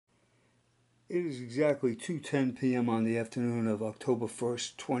It is exactly 2:10 p.m. on the afternoon of October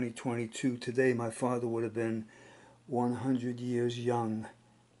 1st, 2022. Today my father would have been 100 years young.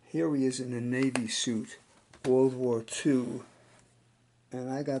 Here he is in a Navy suit, World War II,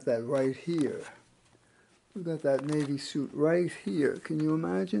 and I got that right here. We got that Navy suit right here. Can you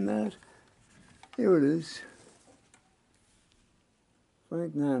imagine that? Here it is.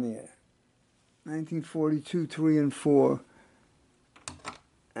 Frank Nania, 1942, 3 and 4.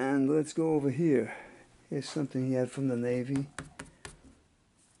 And let's go over here. Here's something he had from the Navy.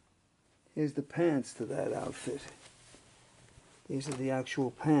 Here's the pants to that outfit. These are the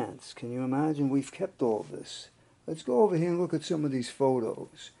actual pants. Can you imagine? We've kept all this. Let's go over here and look at some of these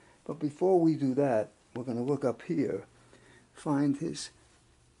photos. But before we do that, we're going to look up here, find his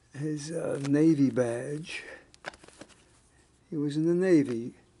Navy badge. He was in the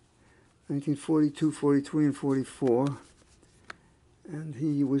Navy, 1942, 43, and 44. And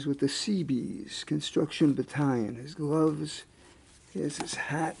he was with the Seabees Construction Battalion. His gloves, here's his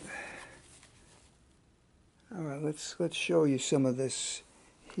hat. All right, let's show you some of this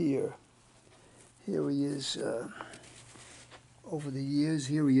here. Here he is. Over the years,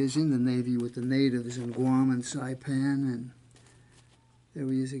 here he is in the Navy with the natives in Guam and Saipan, and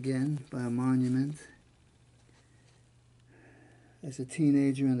there he is again by a monument. As a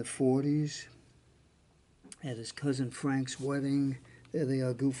teenager in the 40s, at his cousin Frank's wedding. There they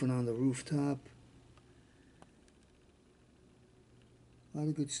are goofing on the rooftop. A lot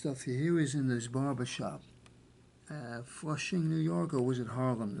of good stuff here. Here he is in this barber shop. Flushing, New York, or was it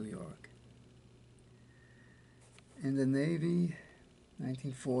Harlem, New York? In the Navy,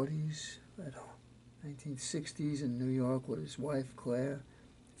 1940s, 1960s in New York with his wife, Claire.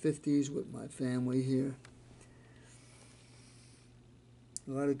 50s with my family here.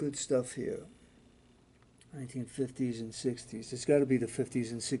 A lot of good stuff here. 1950s and 60s. It's got to be the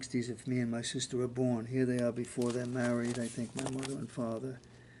 50s and 60s if me and my sister were born. Here they are before they're married, I think, my mother and father.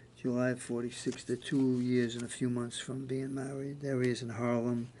 July of 46, they're 2 years and a few months from being married. There he is in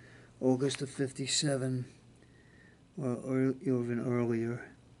Harlem. August of 57, or even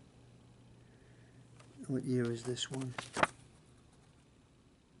earlier. What year is this one?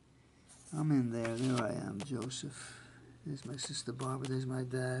 I'm in there. There I am, Joseph. There's my sister Barbara. There's my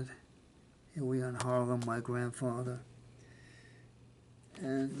dad. Here we are in Harlem, my grandfather.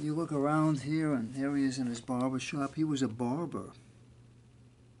 And you look around here, and here he is in his barber shop. He was a barber.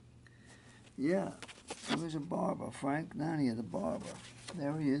 Yeah, he was a barber. Frank Nania, the barber.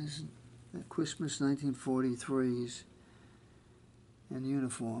 There he is at Christmas 1943's in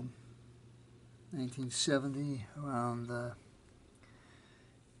uniform. 1970, around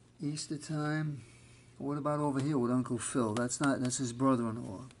Easter time. What about over here with Uncle Phil? That's his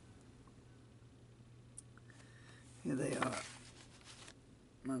brother-in-law. Here they are,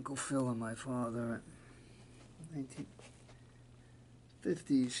 Uncle Phil and my father,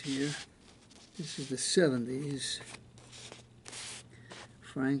 1950s here. This is the 70s.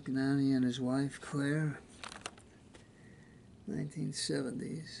 Frank Nania and his wife, Claire,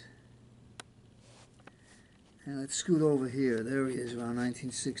 1970s. And let's scoot over here. There he is, around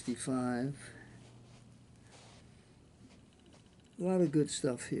 1965. A lot of good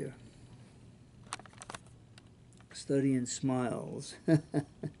stuff here. Studying smiles. There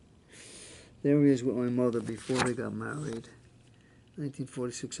he is with my mother before they got married.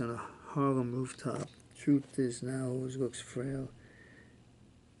 1946 on a Harlem rooftop. Truth is now always looks frail.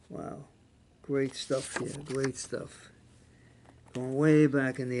 Wow. Great stuff here. Great stuff. Going way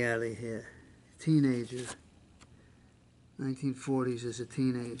back in the alley here. Teenager. 1940s as a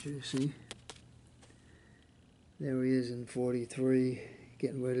teenager, see? There he is in 43,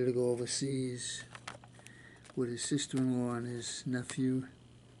 getting ready to go overseas. With his sister-in-law and his nephew,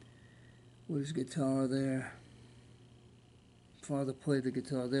 with his guitar there. Father played the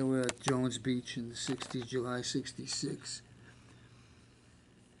guitar. They were at Jones Beach in the 60s, July 66.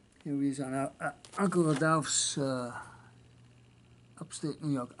 Here he is on Uncle Adolph's, upstate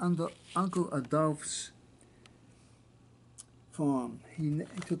New York, Uncle Adolph's farm. He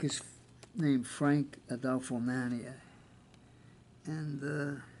took his name Frank Adolfo Nania. And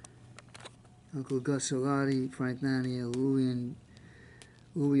Uncle Gus Alati, Frank Nania,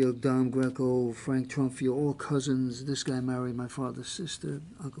 Louis Dom Greco, Frank Trumfio, all cousins. This guy married my father's sister,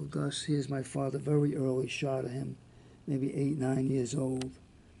 Uncle Gus. Here's my father, very early shot of him, maybe 8, 9 years old,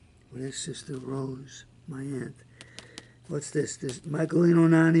 with his sister Rose, my aunt. What's this? This Michaelino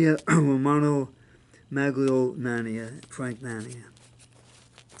Nania, Romano Maglio Nania, Frank Nania,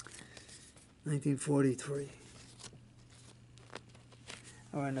 1943.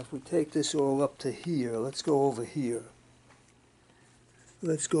 All right, now if we take this all up to here, let's go over here.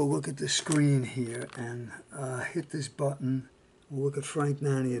 Let's go look at the screen here and hit this button. We'll look at Frank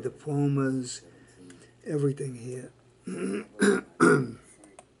Nania diplomas, everything here.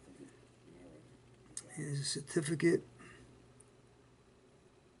 Here's a certificate.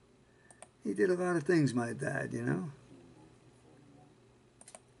 He did a lot of things, my dad, you know.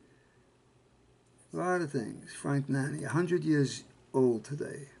 A lot of things. Frank Nania, 100 years old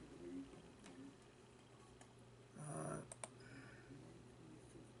today.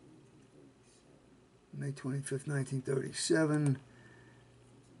 May 25th, 1937.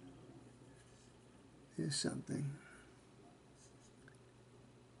 Here's something.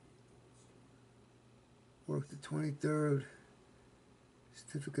 Worked the 23rd.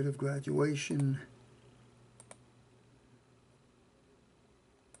 Certificate of graduation.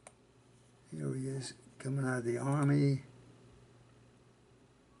 Here he is, coming out of the Army.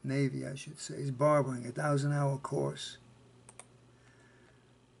 Navy, I should say. He's barbering, a 1,000-hour course.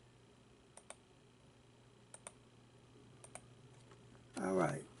 All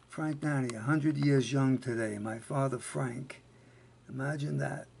right, Frank Nania, 100 years young today. My father, Frank. Imagine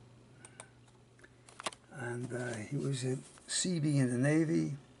that. And he was a Seabee in the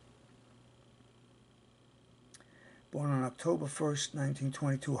Navy. Born on October 1st,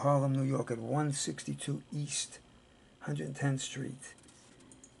 1922, Harlem, New York, at 162 East 110th Street.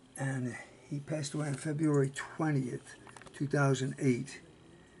 And he passed away on February 20th, 2008,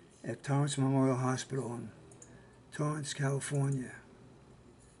 at Torrance Memorial Hospital in Torrance, California.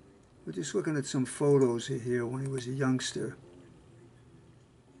 We're just looking at some photos here when he was a youngster,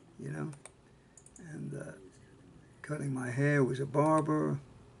 you know, and cutting my hair, was a barber,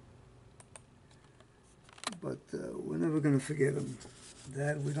 but we're never going to forget him.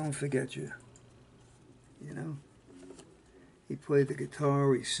 Dad, we don't forget you, you know. He played the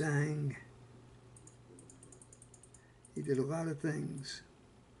guitar, he sang, he did a lot of things.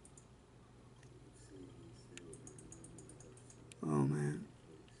 Oh, man.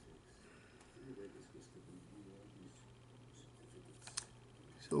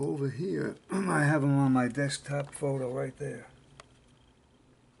 So over here, I have him on my desktop photo right there.